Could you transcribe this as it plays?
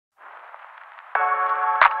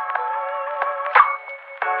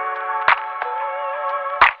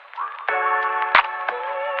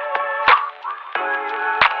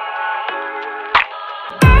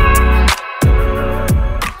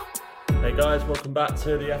guys, welcome back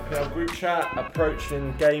to the FPL group chat,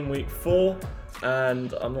 approaching game week 4,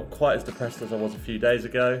 and I'm not quite as depressed as I was a few days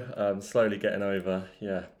ago. Slowly getting over,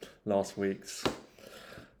 last week's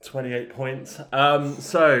 28 points.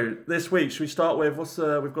 So this week, should we start with,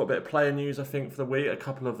 we've got a bit of player news, I think, for the week. A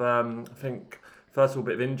couple of, first of all, a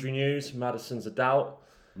bit of injury news. Maddison's a doubt.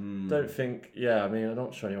 I'm not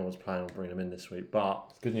sure anyone was planning on bringing him in this week, but...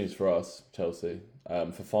 It's good news for us, Chelsea.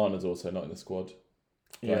 Fofana's also not in the squad.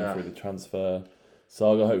 Going through the transfer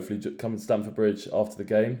saga, hopefully coming to Stamford Bridge after the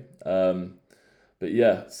game. But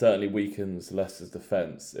yeah, certainly weakens Leicester's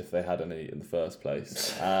defence if they had any in the first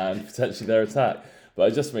place, and potentially their attack.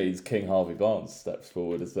 But it just means King Harvey Barnes steps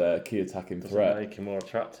forward as their key attacking threat. Make him more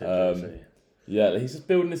attractive, does he? Yeah, he's just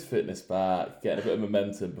building his fitness back, getting a bit of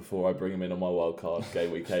momentum before I bring him in on my wild card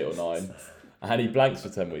game week 8 or 9. And he blanks for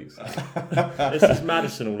 10 weeks. This is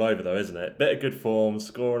Maddison all over though, isn't it? Bit of good form,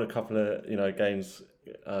 scoring a couple of games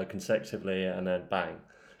consecutively, and then bang,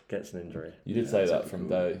 gets an injury. You did say that from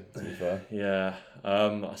day, to be fair. Yeah,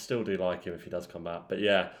 I still do like him if he does come back. But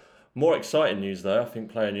yeah, more exciting news though, I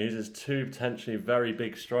think player news, is 2 potentially very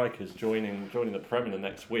big strikers joining the Premier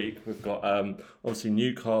next week. We've got obviously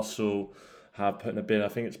Newcastle have put in a bid. I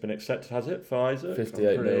think it's been accepted, has it, for Isaac?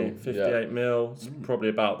 58 mil. 58 mil. It's probably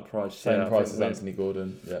about the price. Same price as Anthony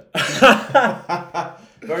Gordon. Yeah.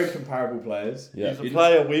 Very comparable players. Yeah. He's a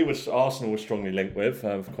player Arsenal was strongly linked with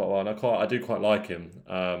for quite a while, and I do quite like him.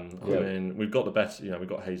 I mean, we've got the best. We've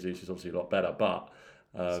got Jesus, who's obviously a lot better, but.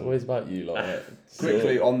 It's always about you, like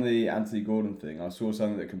Quickly on the Anthony Gordon thing, I saw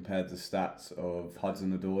something that compared the stats of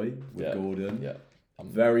Hudson-Odoi with Gordon. Yeah.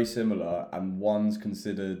 Very similar, and one's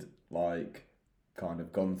considered like kind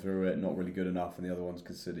of gone through it, not really good enough, and the other one's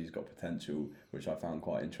considered he's got potential, which I found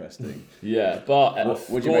quite interesting. Yeah, but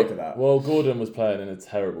what do you make of that? Well, Gordon was playing in a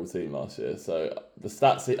terrible team last year, so the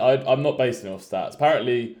stats, I'm not basing it off stats.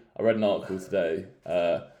 Apparently, I read an article today.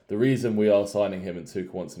 The reason we are signing him and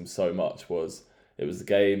Tuchel wants him so much was it was the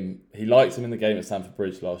game, he liked him in the game at Stamford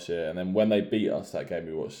Bridge last year, and then when they beat us, that game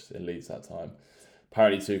we watched in Leeds that time,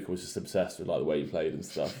 apparently Tuchel was just obsessed with like the way he played and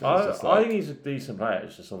stuff. I think he's a decent player.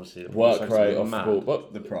 It's just obviously the work rate off the ball,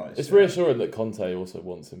 but the price. It's reassuring that Conte also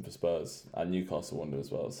wants him for Spurs, and Newcastle want him as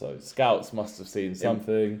well. So scouts must have seen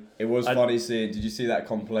something. It was funny seeing. Did you see that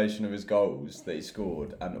compilation of his goals that he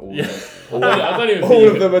scored, and all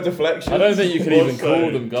of them are deflections? I don't think you could even call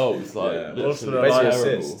them goals. Like basically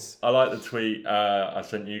assists. I like the tweet I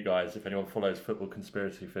sent you guys. If anyone follows football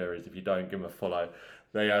conspiracy theories, if you don't, give them a follow.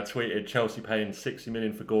 They tweeted Chelsea paying 60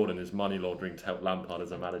 million for Gordon is money laundering to help Lampard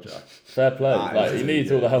as a manager. Fair play. He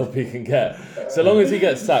needs all the help he can get. So long as he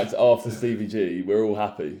gets sacked after Stevie G, we're all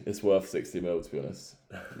happy. It's worth 60 mil, to be honest.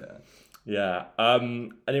 Yeah.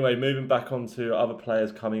 Anyway, moving back on to other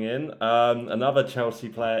players coming in. Another Chelsea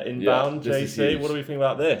player inbound, JC. What do we think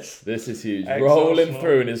about this? This is huge. Rolling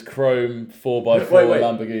through in his chrome 4x4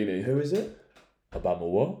 Lamborghini. Who is it? Obama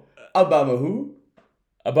what? Obama who?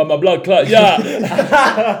 About my blood clot, yeah.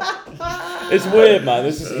 It's weird, man.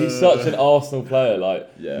 He's such an Arsenal player.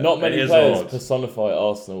 Not many players personify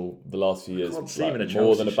Arsenal the last few years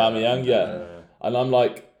more than Aubameyang. Yeah, and I'm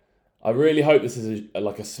like, I really hope this is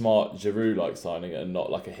a smart Giroud signing and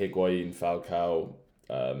not like a Higuain, Falcao,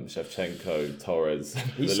 Shevchenko, Torres.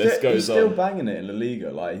 He's still banging it in La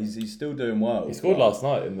Liga. He's still doing well. He scored last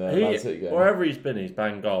night in the Man City game. Wherever he's been, he's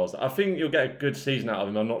banged goals. I think you'll get a good season out of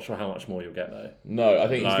him. I'm not sure how much more you'll get though. No, I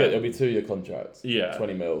think it'll be 2-year contracts. Yeah,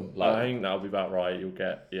 20 mil. I think that'll be about right. You'll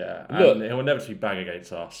get and he'll inevitably bang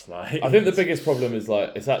against us. I think the biggest problem is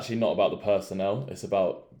it's actually not about the personnel. It's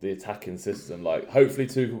about the attacking system. Hopefully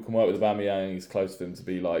Tuchel can work with Aubameyang. He's close to him to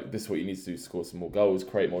be this is what you need to do to score some more goals,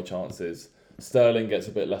 create more chances. Sterling gets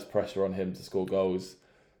a bit less pressure on him to score goals.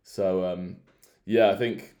 So, I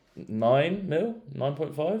think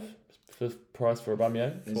 9.5 for price for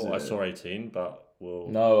Aubameyang. I saw 18, but we'll...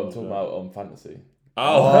 No, I'm talking about on fantasy.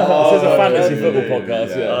 Oh, this is a fantasy football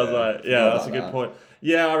podcast. Yeah. I was like, that's a good point.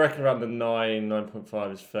 Yeah, I reckon around the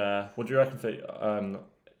 9.5 is fair. What do you reckon for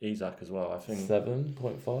Isaac as well? I think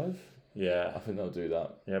 7.5. Yeah, I think they'll do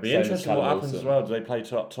that. Yeah, it'll be interesting what happens as well. Do they play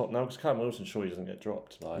up top now? Because Callum Wilson, sure, he doesn't get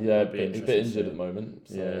dropped. He's a bit injured at the moment.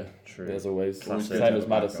 So yeah, true. There's always same as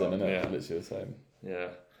Maddison, isn't it? Yeah. Literally the same. Yeah.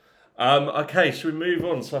 Okay, should we move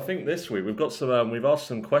on? So I think this week we've got some. We've asked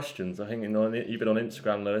some questions. I think you've been on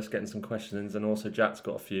Instagram, Lewis, getting some questions, and also Jack's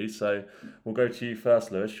got a few. So we'll go to you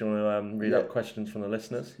first, Lewis. Do you want to read out questions from the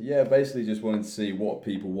listeners? Yeah, basically just wanted to see what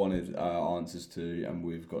people wanted answers to, and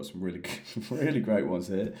we've got some really, really great ones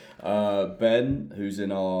here. Ben, who's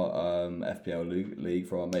in our FPL league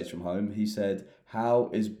for our mates from home, he said, How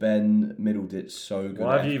is Ben Middleditch so good?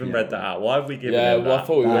 Why at have you even FPL? read that out? Why have we given Yeah, him well, that? I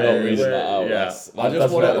thought we were That not is- reading that out. yeah. That's- I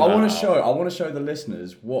that's want really to bad. show the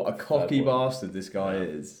listeners what a cocky Fair point. bastard this guy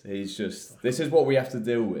is. He's just, this is what we have to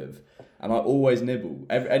deal with, and I always nibble.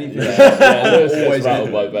 Anything. Yeah, Lewis gets always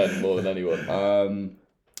rattled by nibble. Ben more than anyone.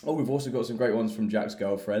 We've also got some great ones from Jack's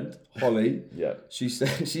girlfriend, Holly. Yeah. She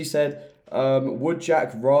said, would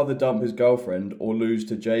Jack rather dump his girlfriend or lose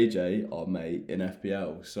to JJ, our mate, in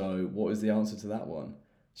FPL? So, what is the answer to that one?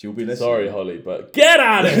 She'll be listening. Sorry, Holly, but get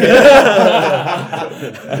out of here!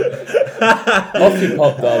 Off you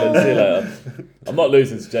pop, darling. See you later. I'm not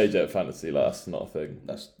losing to JJ at fantasy. Like, that's not a thing.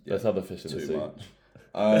 There's other fish in the too sea. much.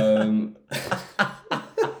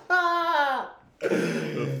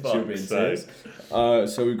 She'll be in tears.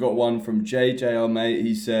 So we've got one from JJ, our mate.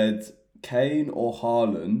 He said, Kane or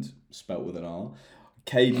Haaland, spelt with an R,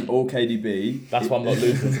 KD or KDB. That's why I'm not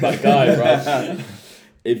losing to that guy, bro.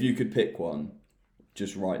 If you could pick one,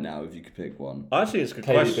 just right now, if you could pick one. I think it's a good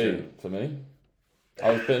KDB question. for me.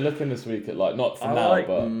 I've been looking this week at, like, not for I now, like,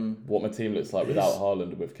 but what my team looks like without Haaland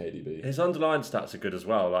and with KDB. His underlying stats are good as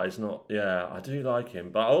well. Like, he's not. Yeah, I do like him,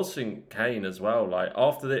 but I also think Kane as well. Like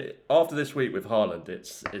after this week with Haaland,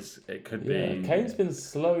 it could Yeah, be. Kane's been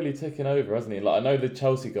slowly ticking over, hasn't he? Like, I know the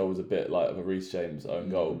Chelsea goal was a bit like of a Reece James own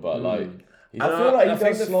goal, but like, he's I feel like I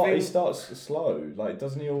think the thing- he starts slow. Like,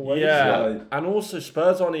 doesn't he always? Yeah, Like, and also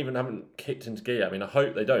Spurs haven't kicked into gear. I mean, I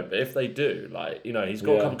hope they don't, but if they do, like, you know, he's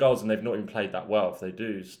got a Yeah. couple goals and they've not even played that well. If they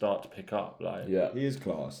do start to pick up, like, yeah. he is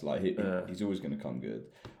class. Like, Yeah. he's always going to come good.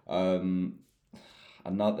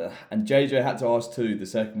 Another, and JJ had to ask too. The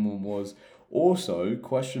second one was also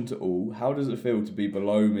question to all: how does it feel to be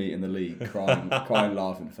below me in the league? Crying,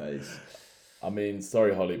 laughing face. I mean,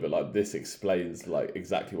 sorry, Holly, but like this explains like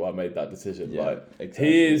exactly why I made that decision. Yeah, like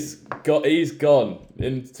exactly. he's gone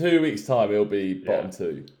in 2 weeks' time. He'll be bottom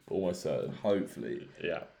two, almost certain. Hopefully.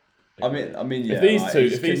 yeah. I mean, yeah. If these like, two,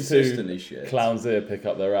 he's if these consistently two shit. clowns here pick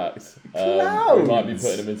up their act, we Clowns! might be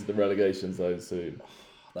putting them into the relegation zone soon.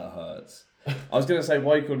 That hurts. I was gonna say,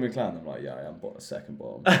 why are you calling me a clown? I'm like, yeah, I am second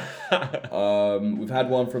bottom. We've had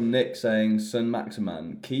one from Nick saying, Son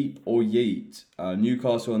Maximan, keep or yeet.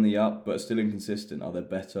 Newcastle on the up, but still inconsistent. Are there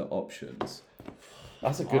better options?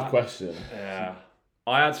 That's a good question. Yeah.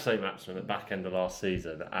 I had to say Maximin at the back end of last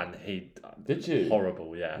season, and Did you?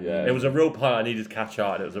 horrible. Yeah. Yeah. It was a real part. I needed to catch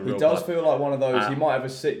out, and it was a real. He does part. feel like one of those. He might have a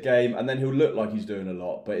sick game, and then he'll look like he's doing a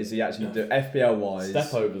lot. But is he actually FPL wise?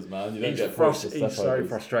 Step overs, man. You don't He's, get points for step he's so overs.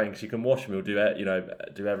 frustrating because you can watch him. He'll do it. You know,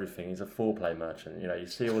 do everything. He's a four-play merchant. You know, you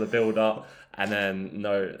see all the build-up, and then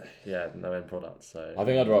no end product. So I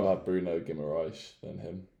think I'd rather have Bruno Guimaraes than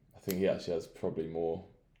him. I think he actually has probably more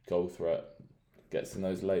goal threat. Gets in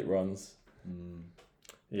those late runs.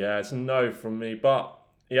 yeah, it's a no from me. But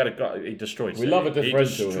he had a guy. He destroyed. We City. love a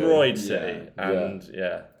differential He destroyed here. City,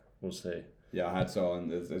 Yeah. and we'll see. Yeah, I had someone.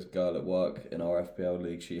 There's this girl at work in our FPL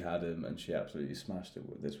league. She had him, and she absolutely smashed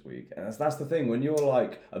it this week. And that's the thing. When you're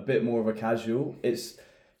like a bit more of a casual,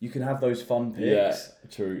 you can have those fun picks. Yeah,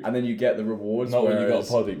 true. And then you get the rewards. Not when you got a whereas-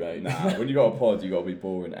 poddy, mate. Nah, when you got a pod, you got to be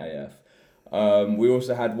boring AF. We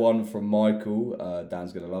also had one from Michael.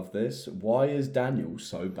 Dan's going to love this. Why is Daniel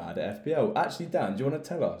so bad at FPL? Actually, Dan, do you want to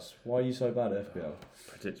tell us why are you so bad at FPL?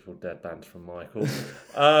 Predictable dead band from Michael.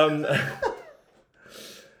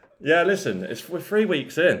 Yeah, listen, we're 3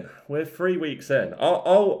 weeks in.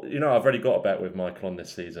 I'll I've already got a bet with Michael on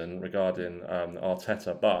this season regarding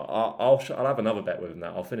Arteta, but I'll have another bet with him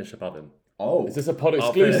now. I'll finish above him. Oh, Is this a pod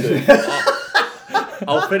I'll finish- exclusive?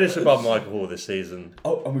 I'll finish above Michael Hall this season.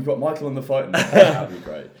 oh, and we've got Michael on the phone. That'd be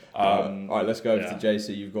great. All right, let's go over yeah. to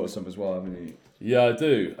JC. You've got some as well, haven't you? Yeah, I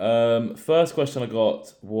do. First question I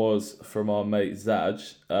got was from our mate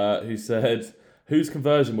Zaj, who said, whose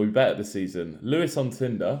conversion will be better this season? Lewis on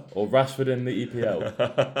Tinder or Rashford in the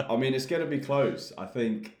EPL? I mean, it's going to be close. I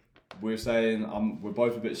think we're saying we're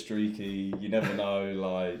both a bit streaky. You never know.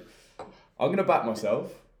 Like, I'm going to back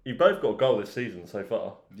myself. You both got a goal this season so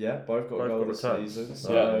far. Yeah, both got a Both goal got this returns. season.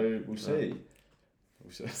 Yeah. So we'll see.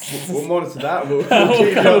 We'll monitor that. We'll keep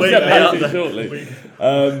We'll you get back updated. to you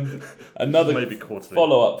shortly. Another Maybe quarterly.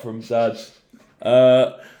 follow-up from Zaj.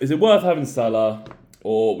 Is it worth having Salah,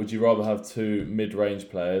 or would you rather have two mid-range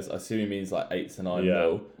players? I assume he means like 8 to 9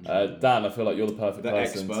 mil. Dan, I feel like you're the perfect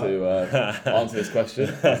person expert. to answer this question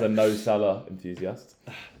as a no Salah enthusiast.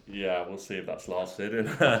 Yeah, we'll see if that's lasted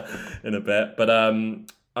in a bit. But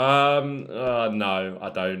no, I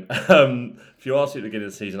don't. If you asked me at the beginning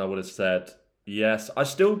of the season, I would have said yes. I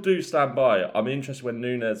still do stand by. I'm interested when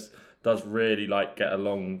Nunes does really get a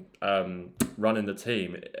long run in the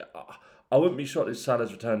team. I wouldn't be shocked if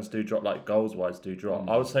Salah's returns do drop, goals wise do drop.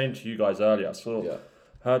 I was saying to you guys earlier, I saw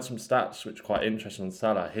heard some stats which are quite interesting on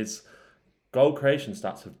Salah. His goal creation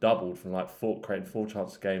stats have doubled from like creating 4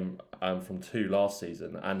 chances a game from 2 last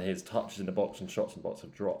season, and his touches in the box and shots in the box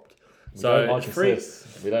have dropped. We don't like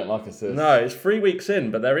assists. We don't like assists. No, it's 3 weeks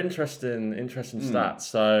in, but they're interesting stats.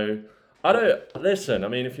 So I don't listen. I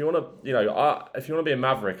mean, if you want to, if you want to be a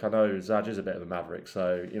maverick, I know Zaj is a bit of a maverick.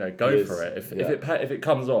 So go for it. If it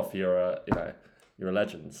comes off, you're a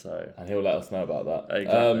legend. So and he'll let us know about that.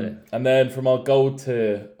 Exactly. And then from our gold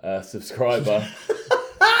tier subscriber.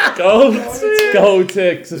 Gold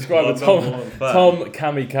tier subscriber Tom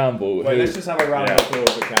Cammy Campbell. Wait, let's just have a round of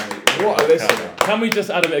applause for Cammy. What a listener! Can we just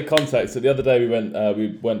add a bit of context? So the other day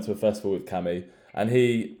we went to a festival with Cammy, and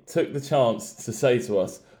he took the chance to say to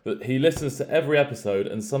us that he listens to every episode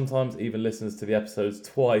and sometimes even listens to the episodes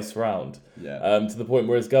twice round. Yeah. To the point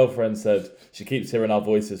where his girlfriend said she keeps hearing our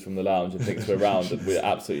voices from the lounge and thinks we're round, and we're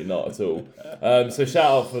absolutely not at all. So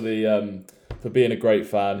shout out for the. For being a great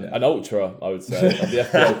fan, an ultra, I would say, of the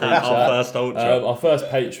FPL group chat. Our first ultra. Our first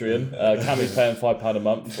Patreon. Cammy's paying £5 a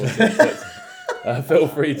month. Feel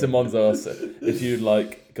free to Monzo us if you'd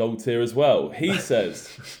like gold tier as well. He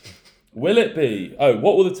says, what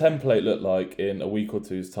will the template look like in a week or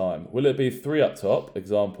two's time? Will it be 3 up top,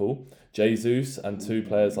 example, Jesus and 2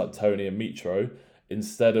 players like Tony and Mitro,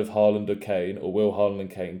 instead of Haaland or Kane, or will Haaland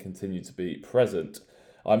and Kane continue to be present?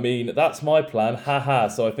 I mean, that's my plan, haha,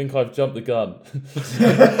 so I think I've jumped the gun.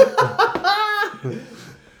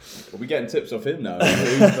 We're getting tips off him now.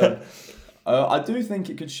 I do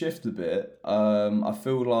think it could shift a bit. I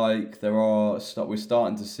feel like we're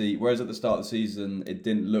starting to see, whereas at the start of the season, it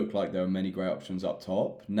didn't look like there were many great options up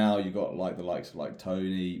top. Now you've got like the likes of like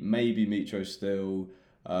Tony, maybe Mitro still.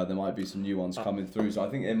 There might be some new ones coming through, so I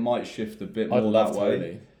think it might shift a bit more that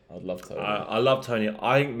way. I'd love Tony. I love Tony.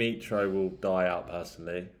 I think Mitro will die out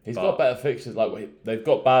personally. He's got better fixtures. Like they've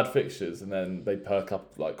got bad fixtures, and then they perk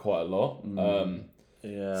up like quite a lot.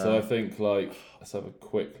 So I think let's have a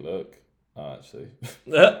quick look. Oh, actually,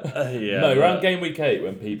 no. Around game week 8,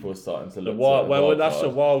 when people are starting to look. That's a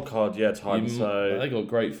wild card, time. So they got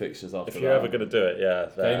great fixtures after. If you're ever going to do it,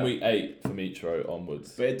 game week 8 for Mitro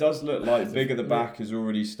onwards. But it does look like big at the back is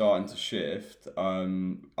already starting to shift. I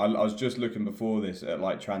was just looking before this at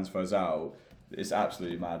like transfers out. It's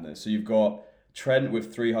absolutely madness. So you've got Trent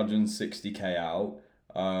with 360k out.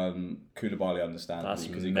 Koulibaly understandably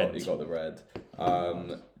because he got the red.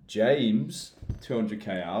 James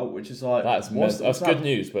 200k out, which is like that's good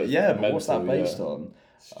news, but but what's that based on?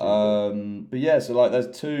 So like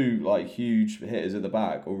there's 2 like huge hitters at the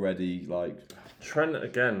back already. Like Trent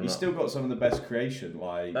again, he's still got some of the best creation.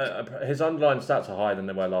 Like his underlying stats are higher than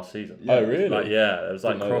they were last season. Yeah. Oh really? There was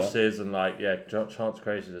crosses and chance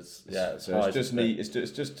creations. So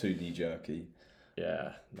it's just too knee jerky.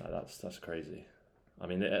 Yeah, no, that's crazy. I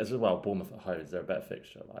mean, as well, Bournemouth at home, is there a better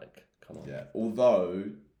fixture? Like, come on. Yeah,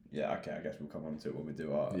 although. Yeah, okay, I guess we'll come on to it when we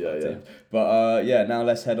do our team. But now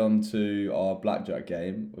let's head on to our blackjack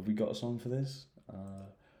game. Have we got a song for this? I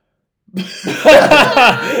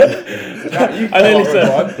nearly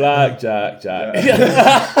said blackjack, Jack.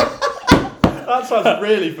 That sounds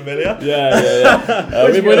really familiar.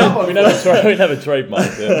 Yeah. We never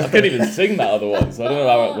trademarked it. I couldn't even sing that other one, so I don't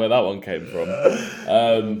know where that one came from.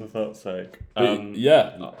 For fuck's sake.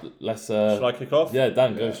 Let's. Shall I kick off? Yeah,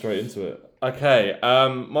 Dan, go straight into it. Okay,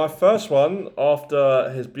 my first one after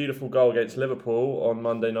his beautiful goal against Liverpool on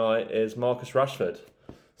Monday night is Marcus Rashford.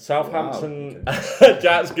 Southampton. Wow, okay.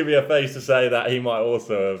 Jack's giving me a face to say that he might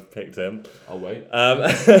also have picked him. I'll wait.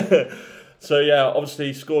 So obviously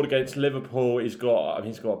he scored against Liverpool. He's got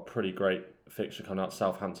a pretty great fixture coming out.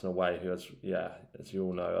 Southampton away, who has as you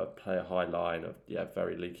all know, play a high line of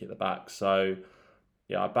very leaky at the back. So.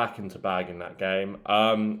 I back him to bag in that game.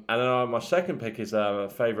 And then my second pick is a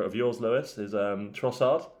favourite of yours, Lewis, is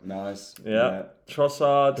Trossard. Nice. Yeah.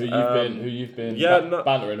 Trossard. Who you've been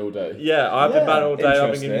bantering all day. Yeah, I've been bantering all day.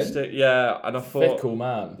 I've been giving you stick. Yeah, and I thought fickle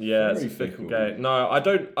man. Yeah, it's a fickle game. No, I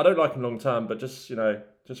don't like him long term, but just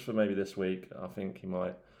for maybe this week, I think he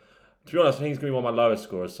might. To be honest, I think he's going to be one of my lowest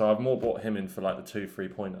scorers, so I've more bought him in for like the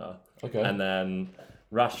 2-3 pointer. Okay. And then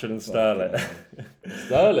Rashford and Sterling.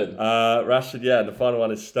 Sterling? Rashford, and the final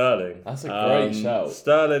one is Sterling. That's a great shout.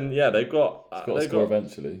 Sterling, they've got... He's got to score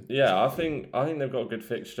eventually. Yeah, I think they've got a good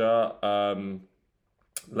fixture.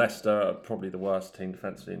 Leicester are probably the worst team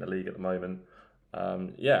defensively in the league at the moment.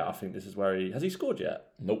 I think this is where he... Has he scored yet?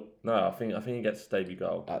 Nope. No, I think he gets his debut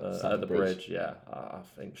goal at the bridge. Yeah, I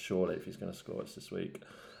think surely if he's going to score, it's this week.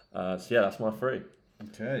 That's my 3.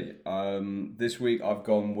 Okay. This week I've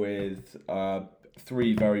gone with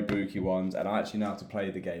 3 very booky ones, and I actually now have to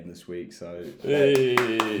play the game this week. So Hey.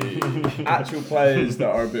 actual players that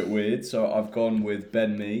are a bit weird. So I've gone with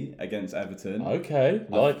Ben Mee against Everton. Okay,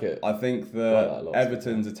 like it. I think Like that that a lot.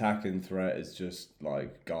 Everton's attacking threat is just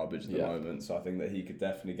like garbage at the Yeah. moment. So I think that he could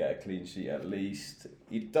definitely get a clean sheet at least.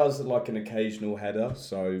 He does like an occasional header,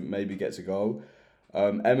 so maybe gets a goal.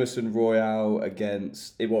 Emerson Royale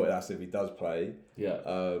against... Well, that's if he does play. Yeah.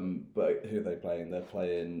 But who are they playing? They're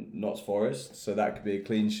playing Notts Forest, so that could be a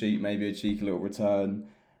clean sheet, maybe a cheeky little return.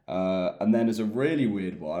 And then there's a really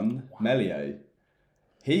weird one, Meslier.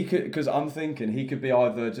 He could, because I'm thinking he could be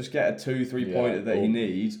either just get a 2-3 pointer that he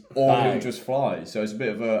needs, or bang. he'll just fly. So it's a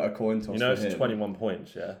bit of a coin toss. You know, for it's him. 21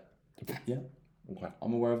 points, yeah? Yeah, Okay.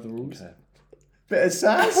 I'm aware of the rules. Okay. Bit of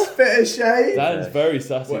sass, bit of shade. Dan's very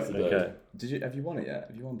sassy What? today. Okay. Have you won it yet?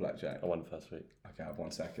 Have you won blackjack? I won first week. Okay, I have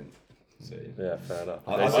 1 second. See. Yeah, fair enough.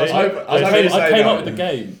 I was See? hoping- I was hoping to I say came no. up with the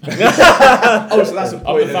game. Oh, so that's a I'm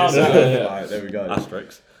point. the founder, in itself. yeah. Right, there we go.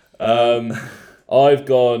 Asterisks. I've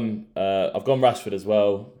gone Rashford as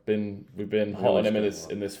well. We've been hot on him always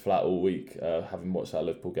in this flat all week. Having watched that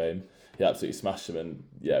Liverpool game, he absolutely smashed him, and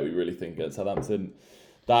yeah, we really think against Southampton,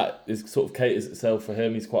 that is sort of caters itself for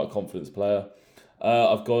him. He's quite a confidence player.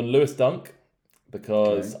 I've gone Lewis Dunk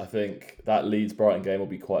because I think that Leeds Brighton game will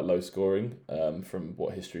be quite low scoring from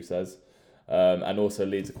what history says. And also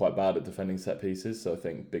Leeds are quite bad at defending set pieces, so I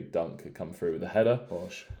think Big Dunk could come through with a header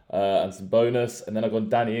and some bonus. And then I've gone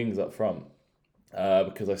Danny Ings up front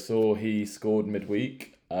because I saw he scored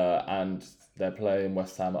midweek and they're playing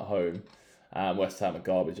West Ham at home, and West Ham are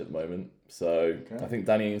garbage at the moment. So I think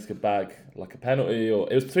Danny Ings could bag like a penalty, or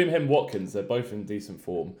it was between him and Watkins. They're both in decent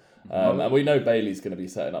form, and we know Bailey's going to be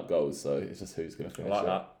setting up goals, so it's just who's going to I finish like it.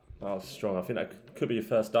 that. That was strong. I think that could be your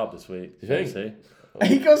first dub this week. You think? See?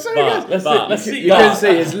 He got so good. Let's see. You can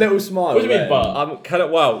see his little smile. What do you mean, there. but?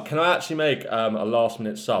 Can I actually make a last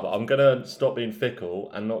minute sub? I'm gonna stop being fickle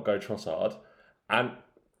and not go Trossard. And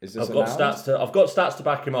Is this I've got allowed? stats to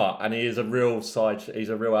back him up, and he is a real he's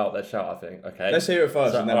a real out there shout, I think. Okay. Let's hear it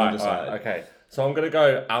first, and then we'll decide. Right, okay. So I'm gonna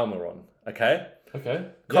go Almiron. Okay. Okay.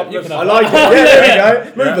 Couple of- I like it. Yeah, there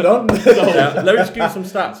we go. Moving on. Yeah, let me just give you some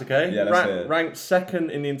stats, okay? Yeah, let's hear it. Ranked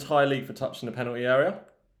second in the entire league for touching the penalty area.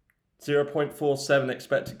 0.47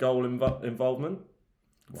 expected goal involvement.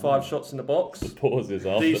 5 shots in the box. Pauses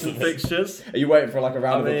after. Decent fixtures. Are you waiting for like a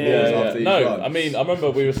round of applause after each No, one? I mean, I remember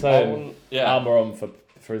we were saying Yeah. Almiron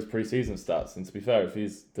for his pre-season stats, and to be fair, if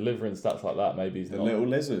he's delivering stats like that, maybe he's the not. little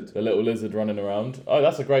lizard. The little lizard running around. Oh,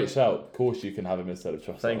 that's a great shout. Of course you can have him instead of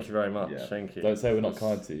Trossard. Thank you very much. Yeah. Thank you. Don't say we're not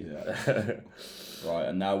kind to you. Yeah. Right,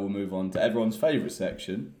 and now we'll move on to everyone's favourite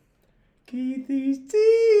section. Keithy's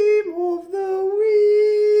Team of the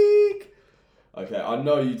Week. Okay, I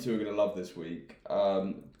know you two are going to love this week.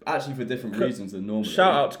 Actually, for different reasons than normally.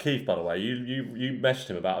 Shout out to Keith, by the way. You messaged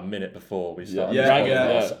him about a minute before we started Yeah, this yeah.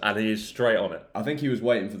 podcast, and he is straight on it. I think he was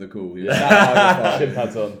waiting for the call. He was sat by the Shin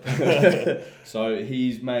phone. pads on. So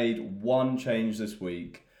he's made one change this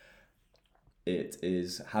week. It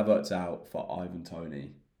is Havertz out for Ivan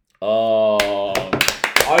Toney. Oh,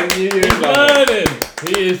 I knew you he's would love it.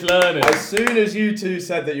 learning. He is learning. As soon as you two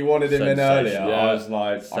said that you wanted him in earlier, Sensational. I was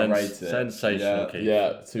like, I rate it. Sensational, Yeah. Keith. Yeah,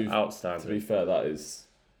 to Outstanding. be fair,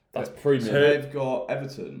 that's premium. So they've got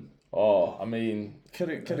Everton. Oh, I mean,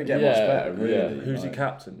 Couldn't get Yeah, much better, really. yeah. Who's he Like-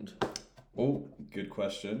 captained? Oh, good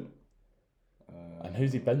question. and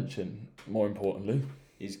who's he benching? More importantly,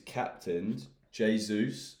 He's captained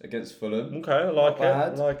Jesus against Fulham. Okay, I like it. I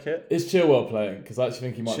bad. like it. is Chilwell playing? Because I actually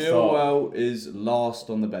think he might start. Chilwell is last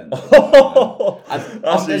on the bench.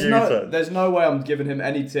 That's a U-turn. There's no way I'm giving him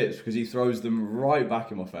any tips because he throws them right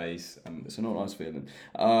back in my face, and it's a not nice feeling.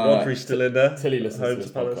 Rodri's still in there. Till he listens to Home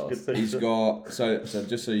this Palace, podcast. good fixture. He's got so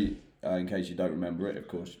just so you, in case you don't remember it, of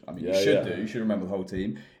course. I mean, Yeah, you should yeah. do. You should remember the whole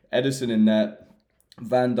team. Edison in net,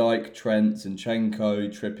 Van Dijk, Trent, Zinchenko,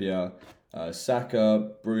 Trippier,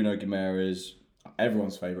 Saka, Bruno Guimaraes,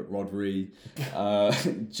 everyone's favourite Rodri,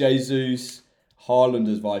 Jesus,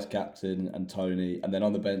 Haaland as vice captain, and Tony, and then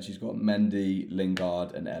on the bench he's got Mendy,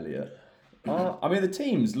 Lingard, and Elliott. I mean, the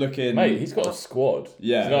team's looking. Mate, he's got a squad.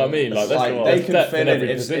 Yeah, Do you know what I mean? Like, they there's can depth fill in in every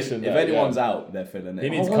if position. if there, anyone's yeah. out, they're filling He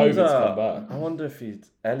in. needs COVID to come back. I wonder if he's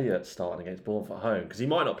Elliot starting against Bournemouth at home, because he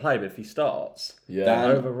might not play, but if he starts, Yeah.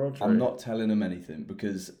 Dan, over Rodri. I'm not telling him anything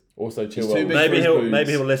because Also, too Chilwell. big. maybe his he'll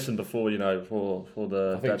boots. listen before for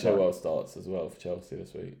the. I think deadline. Chilwell starts as well for Chelsea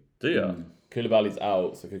this week. Do you? Koulibaly's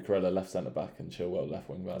out, so Cucurella left centre back and Chilwell left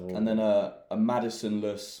wing back. and then a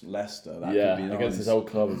Madison-less Leicester. That yeah, could be against nice. his old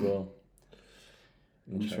club as well.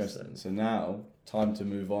 Interesting. So now, time to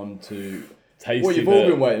move on to Tasty what you've all bit.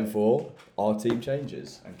 been waiting for: our team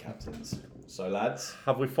changes and captains. So lads,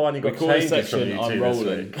 Have we finally got Record changes from section, you I'm two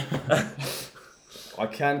rolling. this week? I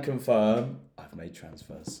can confirm I've made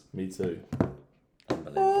transfers. Me too.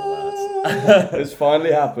 Unbelievable, lads. It's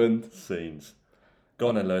finally happened. Scenes. Go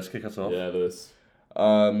on then, Lewis. Kick us off. Yeah, Lewis.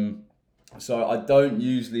 So I don't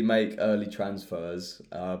usually make early transfers,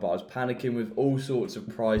 but I was panicking with all sorts of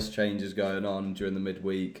price changes going on during the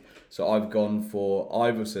midweek. So I've gone for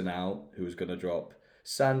Iverson out, who was going to drop,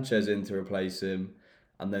 Sanchez in to replace him,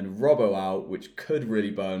 and then Robbo out, which could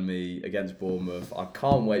really burn me against Bournemouth. I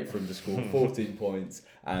can't wait for him to score 14 points,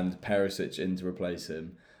 and Perisic in to replace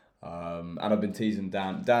him. And I've been teasing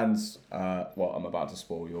Dan. Dan's, I'm about to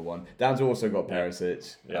spoil your one. Dan's also got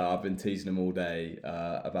Perisic. Yeah. I've been teasing him all day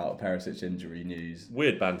about Perisic injury news.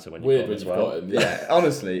 Weird banter when you Weird got him when as you've well. got him. Yeah,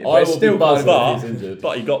 honestly. I but it's will still be kind buzzing of if he's injured.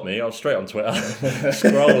 But he got me. I was straight on Twitter,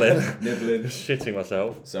 scrolling, nibbling. shitting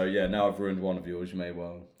myself. So yeah, now I've ruined one of yours. You may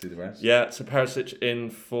well do the rest. Yeah, so Perisic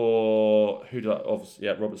in for obviously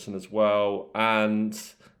Robertson as well, and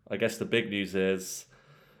I guess the big news is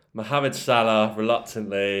Mohamed Salah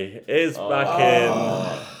reluctantly is back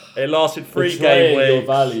in. It lasted 3 game Betraying your weeks.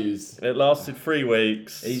 values. It lasted 3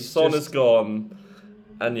 weeks. Son has gone,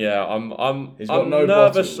 and yeah, I'm got no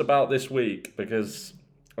nervous bottle. about this week because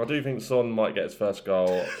I do think Son might get his first goal.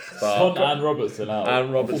 But Son and Robertson out.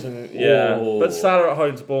 And Robertson, yeah. Oh. But Salah at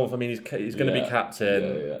home to Bournemouth, I mean, he's going to be Yeah.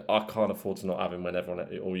 captain. Yeah. I can't afford to not have him when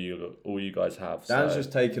all you guys have. Dan's so.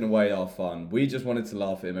 just taken away our fun. We just wanted to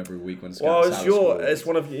laugh at him every week when Well, it's Salah it's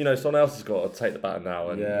one of someone else has got to take the baton now,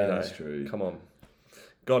 and Yeah, that's true. Come on,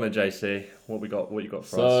 go on, then, JC. What you got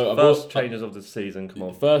for So us? First changes of the season. Come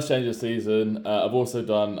on. First change of season. I've also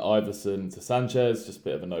done Iverson to Sanchez, just a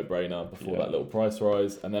bit of a no-brainer before that little price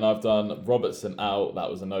rise. And then I've done Robertson out. That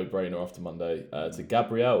was a no-brainer after Monday. To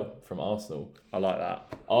Gabriel from Arsenal. I like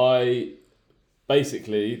that.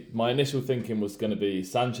 Basically, my initial thinking was going to be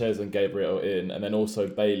Sanchez and Gabriel in, and then also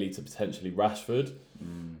Bailey to potentially Rashford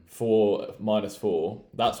for -4.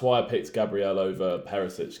 That's why I picked Gabriel over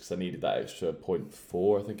Perisic, because I needed that extra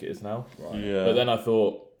 0.4, I think it is now. Right. Yeah. But then I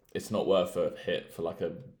thought it's not worth a hit for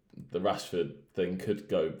the Rashford thing could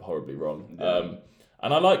go horribly wrong. Yeah.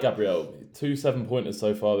 And I like Gabriel. 2 7-pointers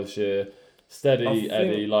so far this year. Steady, I think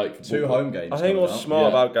Eddie. 2 home games. I think coming what's up. smart Yeah.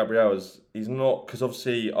 about Gabriel is he's not, because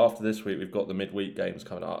obviously after this week we've got the midweek games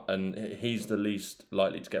coming up, and he's the least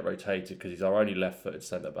likely to get rotated because he's our only left-footed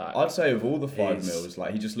centre back. I'd say of all the 5 He's-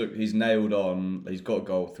 mils, he's nailed on. He's got a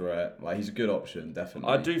goal threat. He's a good option, definitely.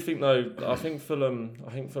 I do think though. I think Fulham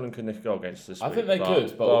could nick a goal against us this I week. think they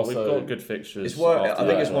could, but also- we've got good fixtures. It's worth. after I think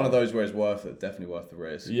that it's as one of well. those where it's worth it. Definitely worth the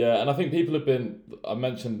risk. Yeah, and I think people have been. I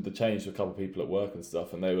mentioned the change to a couple of people at work and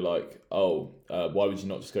stuff, and they were like, why would you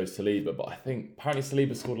not just go Saliba? But I think apparently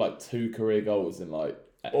Saliba scored 2 career goals in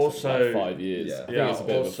Also- 5 years. Yeah. I think Yeah. it's a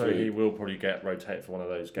bit Also, of a he fluke. will probably get rotated for one of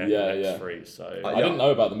those games Yeah, next yeah. 3. So I didn't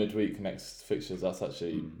know about the midweek next fixtures. That's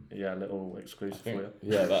actually yeah, a little exclusive for you.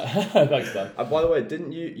 yeah. Thanks, Dan. By the way,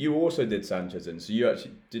 didn't you? You also did Sanchez in, so you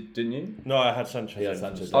actually didn't you? No, I had Sanchez. Yeah, in.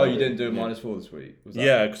 Sanchez. Oh, you didn't do a -4 this week. Was that?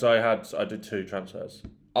 Yeah, because I did 2 transfers.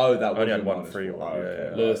 Oh, that I was only had your one -4. free one,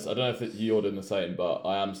 yeah. Lewis, I don't know if you're doing the same, but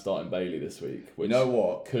I am starting Bailey this week, which You know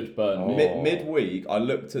what? could burn me. Midweek, I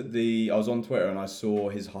looked at I was on Twitter and I saw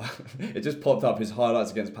his it just popped up his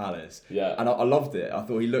highlights against Palace. Yeah. And I loved it. I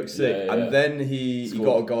thought he looked sick. Yeah, yeah. And then he Scored.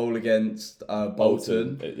 got a goal against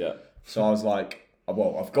Bolton. Yeah. So I was like,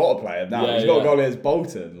 well, I've got to play him now. Yeah, He's got a yeah. goal against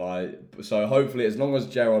Bolton. So hopefully, as long as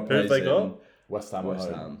Gerrard Who have plays they him, got? West Ham at West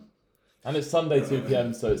home. Ham. And it's Sunday 2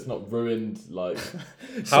 p.m, so it's not ruined. I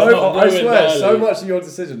ruined swear, so early. much of your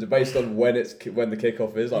decisions are based on when the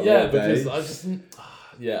kickoff is. Yeah, what day. because I just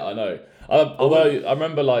I know. Although I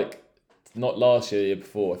remember not last year, year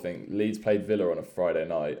before, I think Leeds played Villa on a Friday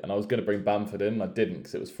night, and I was going to bring Bamford in, and I didn't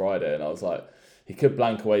because it was Friday, and I was like, he could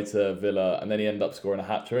blank away to Villa, and then he ended up scoring a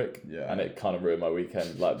hat trick, Yeah. and it kind of ruined my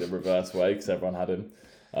weekend the reverse way because everyone had him.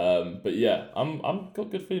 But yeah, I'm got a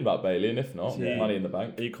good feeling about Bailey, and if not, Yeah. money in the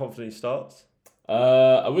bank. Are you confident he starts?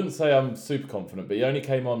 I wouldn't say I'm super confident, but he only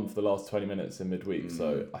came on for the last 20 minutes in midweek,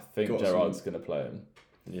 so I think Got Gerrard's going to play him.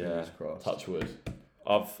 Yeah. Fingers crossed. Touch wood.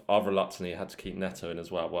 I've reluctantly had to keep Neto in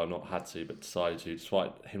as well. Well, not had to, but decided to,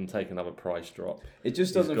 despite him taking another price drop. It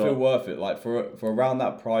just doesn't feel worth it. For around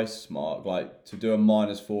that price mark, to do a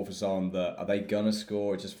 -4 for someone that are they gonna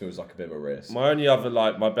score? It just feels like a bit of a risk. My only other,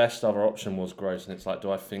 my best other option was Gross, and it's do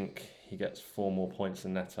I think he gets 4 more points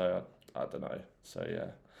than Neto? I don't know. So yeah,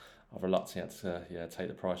 I've reluctantly had to take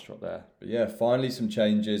the price drop there. But yeah, finally some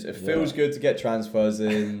changes. It feels good to get transfers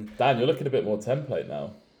in. Dan, you're looking a bit more template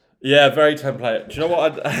now. Yeah, very template. Do you know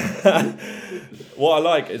what what I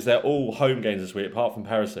like is they're all home games this week, apart from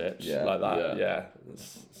Perisic. Yeah. Like that. Yeah. Yeah,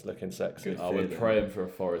 it's looking sexy. I would praying for a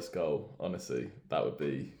Forest goal. Honestly, that would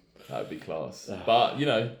be class. But you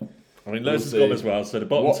know, I mean, we'll Lewis has see. gone as well, so the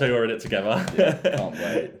bottom two are in it together. Yeah, can't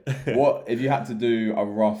wait. What if you had to do a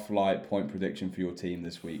rough point prediction for your team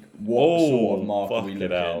this week? What sort of mark are we fucking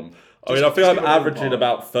looking? hell. I mean, I think I'm averaging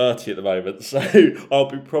about 30 at the moment, so I'll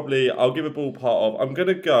give a ballpark of. I'm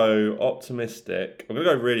gonna go optimistic. I'm gonna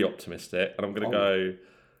go really optimistic, and I'm gonna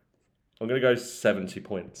go 70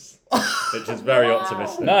 points, which is very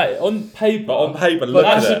optimistic. no, on paper. But on paper, But look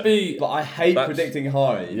that at should it. be. But I hate predicting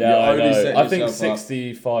high. Yeah, I know. I think yourself up.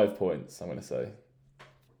 65 points. I'm gonna say.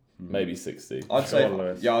 Maybe 60. I'd say, on,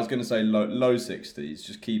 Lewis. I was going to say low 60s.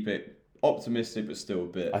 Just keep it optimistic, but still a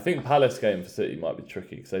bit. I think Palace game for City might be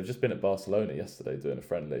tricky because they've just been at Barcelona yesterday doing a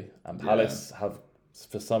friendly, and Palace have,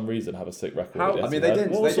 for some reason, have a sick record. How- against I mean, they them.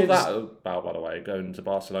 didn't- What was they all didn't- that about, by the way, going to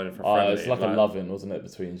Barcelona for a friendly? It's like a loving, wasn't it,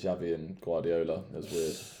 between Xavi and Guardiola? It was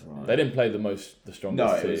weird. Right. They didn't play the strongest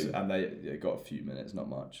No, it team. was, and they got a few minutes, not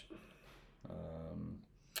much.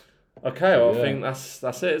 Okay, well, Yeah. I think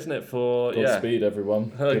that's it, isn't it? For Godspeed,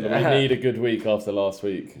 everyone. Okay. We need a good week after last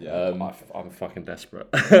week. Yeah. I'm fucking desperate.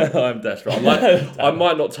 I'm desperate. I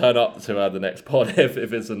might not turn up to the next pod if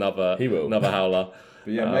it's another howler.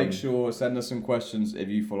 But yeah, make sure send us some questions if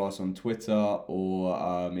you follow us on Twitter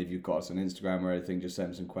or if you've got us on Instagram or anything. Just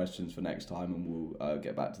send some questions for next time, and we'll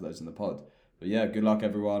get back to those in the pod. But yeah, good luck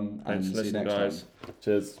everyone, Thanks and for see you listening, next guys. time.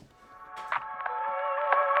 Cheers.